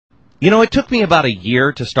You know, it took me about a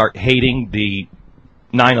year to start hating the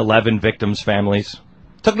 9/11 victims' families.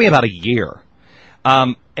 It took me about a year.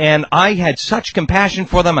 And I had such compassion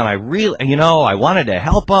for them, and I really, I wanted to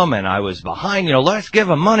help them, and I was behind, let's give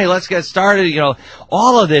them money, let's get started,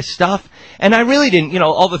 all of this stuff. And I really didn't,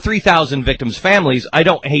 all the 3,000 victims' families, I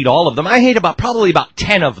don't hate all of them. I hate probably about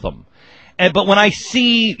 10 of them. But when I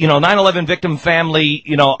see, 9/11 victim family,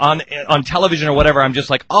 on television or whatever, I'm just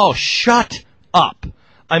like, oh, shut up.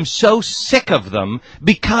 I'm so sick of them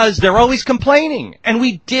because they're always complaining, and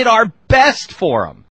we did our best for them.